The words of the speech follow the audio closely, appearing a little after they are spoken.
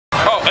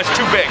That's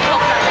too big.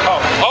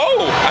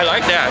 Oh, I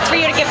like that. It's for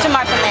you to give to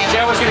Martha May. See,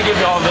 I was going to give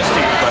you all this to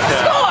you, but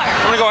Score!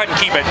 I'm going to go ahead and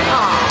keep it.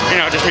 Aww.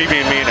 You know, just me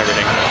being me and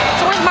everything.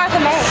 So where's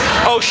Martha May?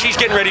 Oh, she's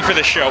getting ready for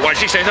the show.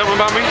 What, did she say something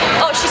about me?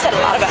 Oh, she said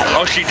a lot about you.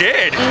 Oh, she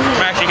did?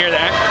 Max, you hear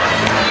that?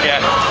 Yeah.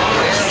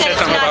 She said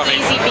it's not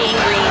easy being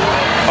green.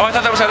 Oh, I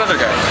thought that was that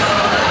other guy.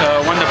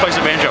 The one that plays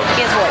the banjo.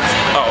 He has warts.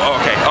 Oh,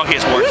 okay. Oh, he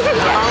has warts.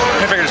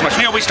 I figured as much.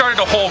 You know, we started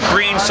a whole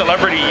green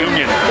celebrity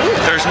union.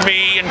 There's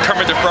me and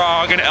Kermit the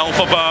Frog and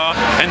Elphaba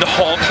and the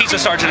Hulk. He's a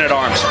sergeant at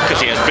arms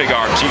because he has big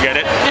arms. You get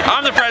it?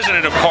 I'm the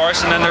president, of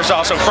course, and then there's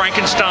also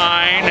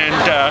Frankenstein and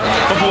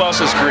who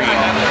else is green?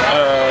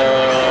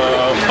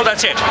 Oh,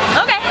 that's it.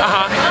 Okay.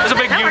 There's a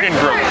big union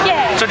group.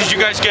 Yeah. So did you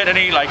guys get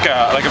any like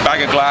a bag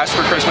of glass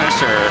for Christmas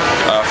or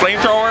a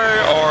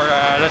flamethrower or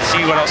let's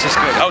see what else is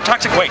good? Oh,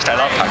 toxic waste. I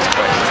love toxic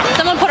waste.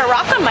 Someone put a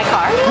rock on my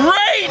car.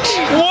 Great!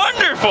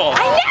 Wonderful!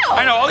 I know!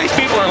 I know, all these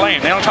people are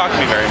lame. They don't talk to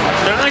me very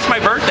much. It's my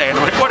birthday, and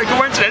I'm like, what a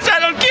coincidence. I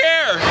don't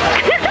care!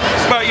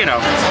 But, you know,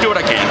 do what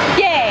I can.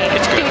 Yay!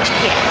 It's good. Do what you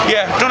can.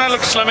 Yeah, don't I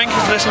look slimming?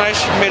 Isn't this nice?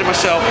 I made it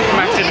myself.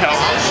 Max didn't help.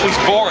 He's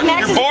bored.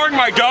 You're boring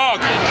my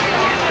dog!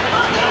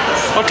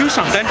 Oh, do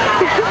something.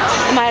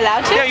 Am I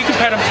allowed to? Yeah, you can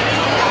pet him.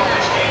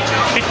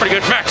 He's pretty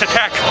good. Max,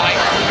 attack!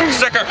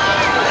 Sicker!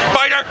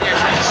 Biter!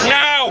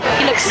 Now!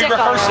 He looks sick. We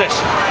rehearsed this.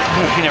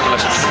 He never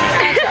listens to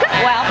me.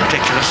 Well,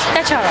 Ridiculous.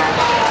 that's alright.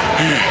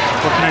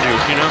 What can I do,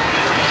 you know?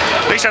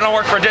 At least I don't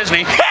work for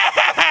Disney.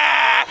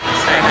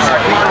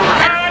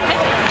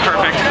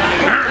 Perfect.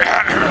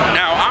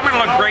 Now, I'm gonna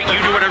look great.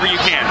 You do whatever you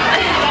can.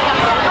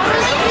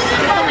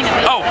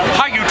 Oh,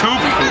 hi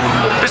YouTube.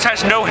 This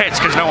has no hits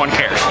because no one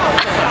cares.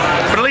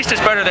 But at least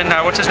it's better than,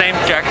 what's his name?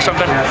 Jack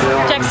something?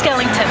 Jack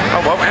Skellington.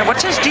 Oh, well,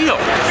 what's his deal?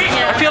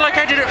 I feel like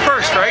I did it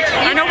first, right?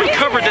 I know we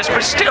covered this,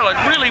 but still, it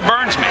really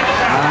burns me.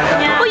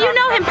 Well, you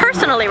know him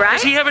personally, right?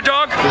 Does he have a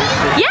dog?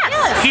 Yes.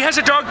 He has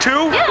a dog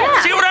too? Yeah.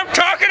 See what I'm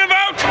talking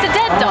about? It's a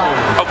dead dog.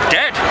 Oh,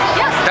 dead?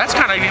 Yeah. That's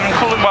kind of even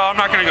cool. Well, I'm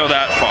not going to go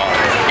that far.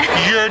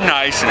 You're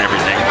nice and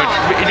everything, but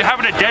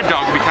having a dead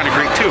dog would be kind of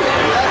great too.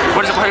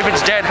 What is it? If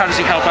it's dead, how does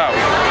he help out?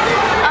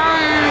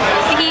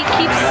 He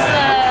keeps,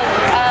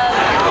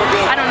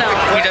 I don't know.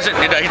 He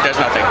does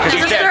nothing because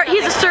he's dead.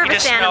 He's a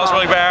service animal. He just smells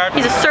really bad.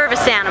 He's a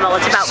service animal.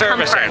 It's about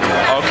Service comfort.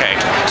 animal. Okay.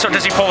 So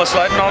does he pull a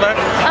sled and all that?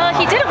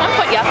 He did at one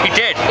point, yeah. He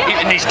did.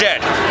 Yeah. And he's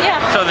dead. Yeah.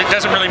 So it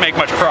doesn't really make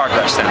much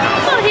progress then.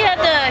 Well, he had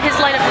his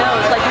light up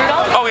nose, like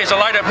Rudolph. Oh, he has a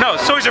light up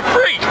nose. So he's a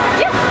freak.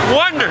 Yeah.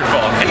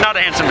 Wonderful. And not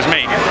as handsome as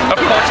me. Of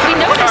course. We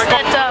noticed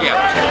that Yeah.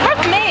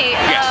 Martha May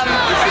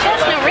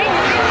has no ring.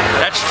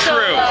 That's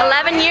true.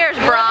 11 years,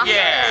 brah.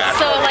 Yeah.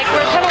 So, like,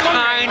 we're kind of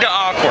wondering. Kinda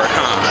awkward,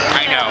 huh?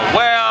 I know.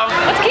 Well,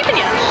 What's keeping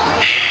you?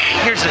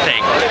 here's the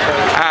thing.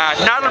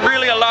 Not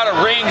really a lot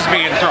of rings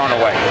being thrown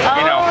away.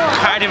 You know,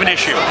 kind of an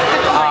issue.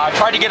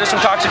 Tried to get her some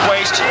toxic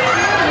waste.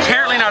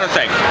 Apparently not a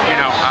thing. You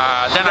know.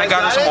 Then I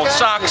got her some old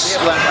socks.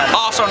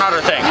 Also not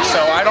a thing. So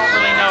I don't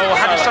really know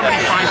how does somebody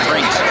find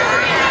rings.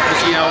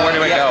 You know, where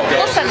do I go?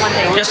 We'll send one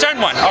thing. Just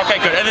send one. Okay,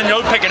 good. And then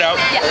you'll pick it out.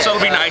 Yeah. So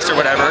it'll be nice or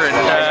whatever, and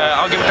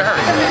I'll give it to her.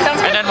 Sounds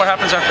good. And then what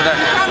happens after that?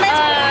 A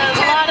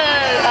lot of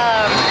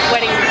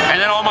wedding. And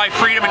then all my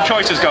freedom and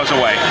choices goes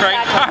away, right?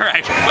 Exactly. All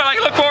right. Well, I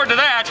look forward to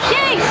that.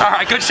 Yay! All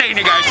right. Good seeing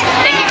you guys.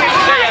 Thank you, Grinch.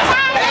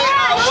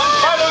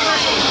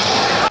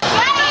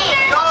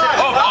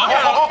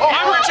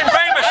 I'm rich and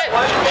famous.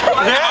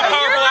 I'm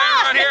powerful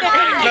around here.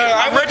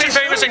 I'm rich and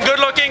famous and good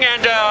looking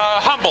and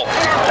humble.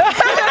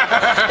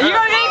 You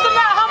gonna eat some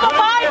of that humble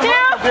pie too?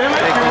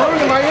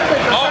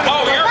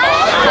 Oh, you're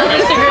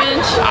Mr.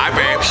 Grinch. Hi,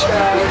 babes.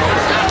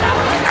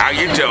 How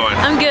you doing?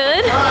 I'm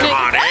good. Come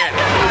on in.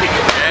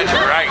 That's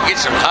right. Get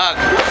some hug.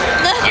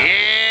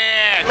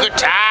 Yeah, good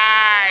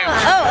time.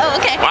 Oh,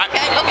 okay. What?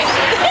 Okay.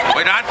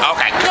 We're done?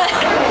 Okay.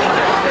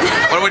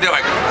 What are we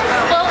doing?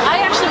 Well,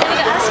 I actually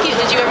wanted to ask you,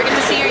 did you ever get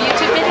to see your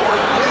YouTube video?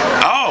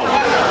 Oh.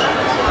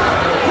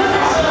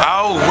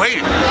 Oh,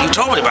 wait. You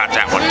told me about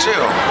that one,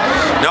 too.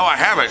 No, I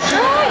haven't.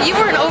 You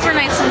were an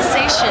overnight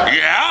sensation.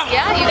 Yeah?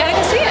 Yeah, you gotta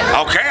go see it.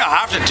 Okay,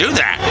 I'll have to do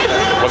that.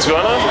 What's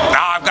going on?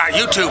 Now I've got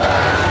YouTube.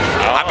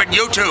 I've been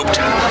YouTubed.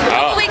 A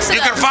couple weeks ago.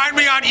 You can find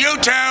me on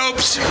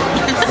YouTubes.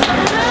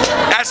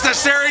 That's the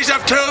series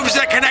of tubes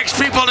that connects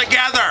people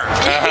together.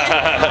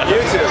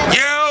 YouTube.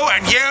 You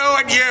and you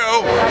and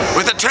you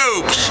with the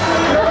tubes.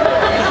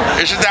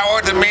 Isn't that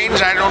what it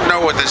means? I don't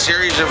know what the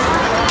series of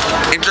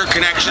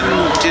interconnection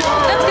did.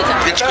 That's good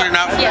enough. It's good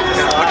enough? Yes.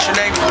 What's your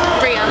name?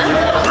 Brianna.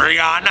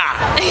 Brianna.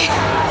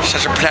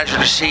 Such a pleasure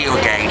to see you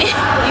again. You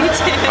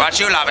too. What's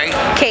you, lovey?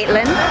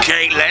 Caitlin.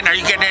 Caitlin, are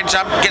you getting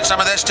get some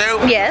of this too?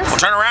 Yes. Well,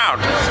 turn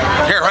around.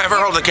 Here, whoever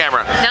hold the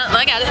camera. No,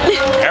 I got it.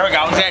 There we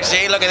go.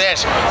 See, look at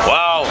this.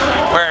 Whoa,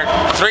 we're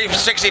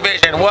 360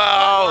 vision.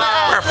 Whoa,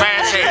 we're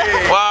fancy.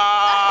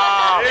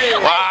 Whoa,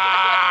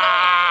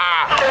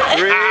 wow.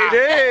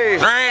 3D.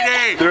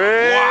 3D.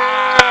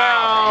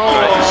 Wow.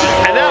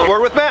 And now,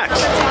 word with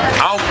Max.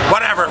 Oh,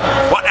 whatever,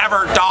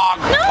 dog,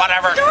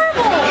 whatever.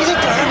 He's a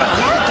doorbell.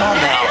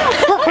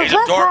 He's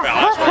a doorbell.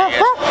 That's what he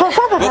is.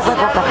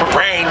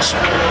 Brains.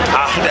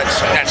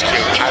 That's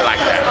cute. I like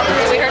that.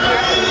 We heard more.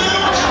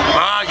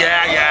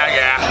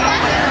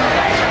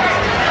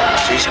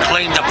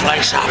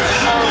 face up.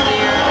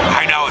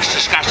 I know, it's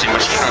disgusting, but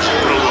she knows she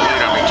put a little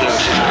weight on me too.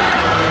 Did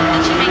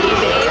she make you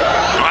bathe?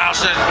 Well,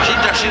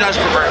 she does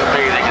prefer the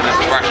bathing and the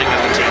brushing of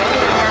the teeth.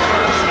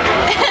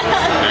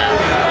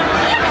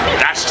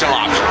 That's still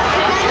optional.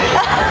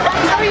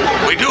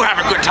 We do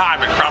have a good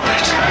time at Crumpet.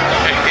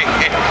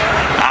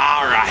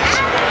 All right.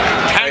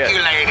 Thank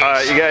you, ladies. All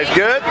right, you guys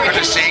good? Good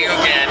to see you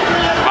again.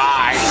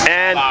 Bye.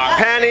 And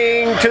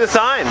panning to the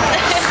sign.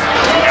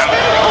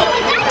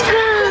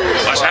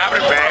 What's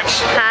happening, babes?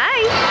 Hi.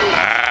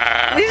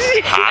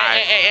 Hi.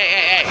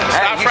 Hey.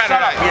 Stop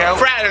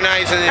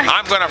fraternizing.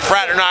 I'm going to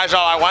fraternize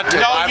all I want to.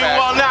 No, you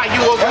will not.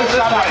 You will.